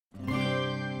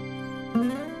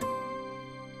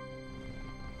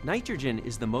Nitrogen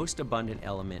is the most abundant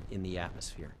element in the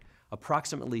atmosphere.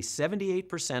 Approximately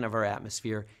 78% of our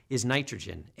atmosphere is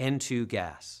nitrogen, N2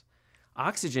 gas.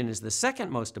 Oxygen is the second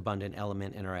most abundant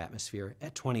element in our atmosphere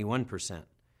at 21%.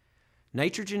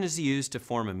 Nitrogen is used to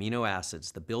form amino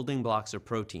acids, the building blocks of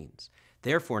proteins.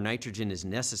 Therefore, nitrogen is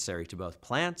necessary to both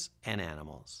plants and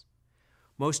animals.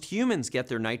 Most humans get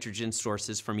their nitrogen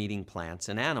sources from eating plants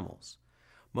and animals.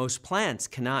 Most plants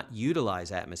cannot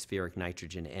utilize atmospheric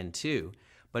nitrogen, N2,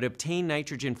 but obtain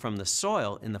nitrogen from the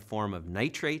soil in the form of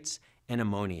nitrates and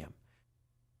ammonium.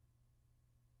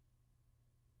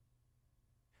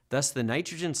 Thus, the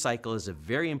nitrogen cycle is a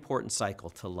very important cycle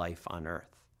to life on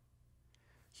Earth.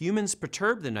 Humans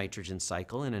perturb the nitrogen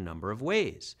cycle in a number of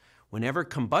ways. Whenever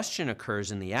combustion occurs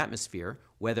in the atmosphere,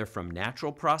 whether from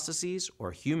natural processes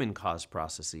or human-caused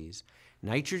processes,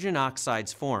 nitrogen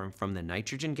oxides form from the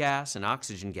nitrogen gas and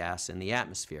oxygen gas in the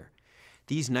atmosphere.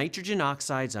 These nitrogen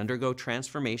oxides undergo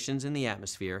transformations in the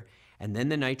atmosphere, and then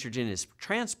the nitrogen is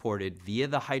transported via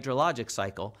the hydrologic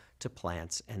cycle to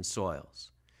plants and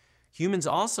soils. Humans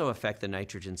also affect the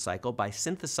nitrogen cycle by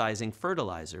synthesizing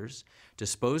fertilizers,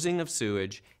 disposing of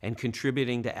sewage, and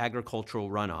contributing to agricultural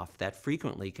runoff that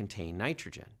frequently contain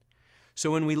nitrogen.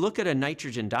 So when we look at a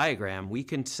nitrogen diagram, we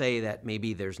can say that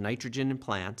maybe there's nitrogen in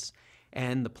plants,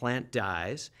 and the plant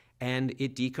dies, and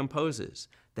it decomposes.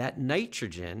 That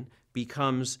nitrogen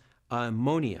becomes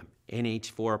ammonium,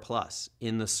 NH4+,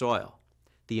 in the soil.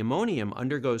 The ammonium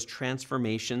undergoes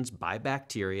transformations by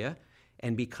bacteria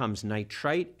and becomes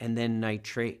nitrite and then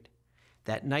nitrate.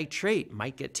 That nitrate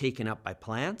might get taken up by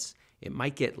plants, it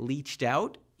might get leached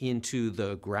out into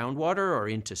the groundwater or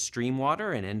into stream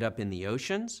water and end up in the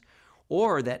oceans,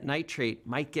 or that nitrate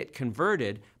might get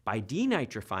converted by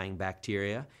denitrifying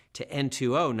bacteria to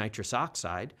N2O, nitrous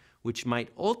oxide, which might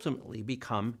ultimately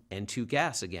become N2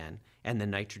 gas again, and the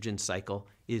nitrogen cycle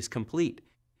is complete.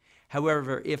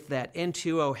 However, if that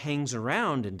N2O hangs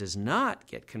around and does not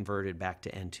get converted back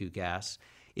to N2 gas,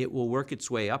 it will work its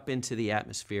way up into the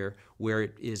atmosphere where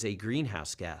it is a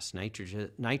greenhouse gas.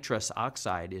 Nitrous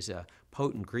oxide is a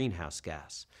potent greenhouse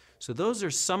gas. So those are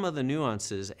some of the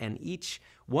nuances, and each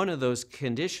one of those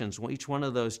conditions, each one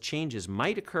of those changes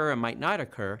might occur and might not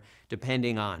occur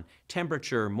depending on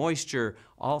temperature, moisture,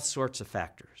 all sorts of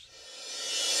factors.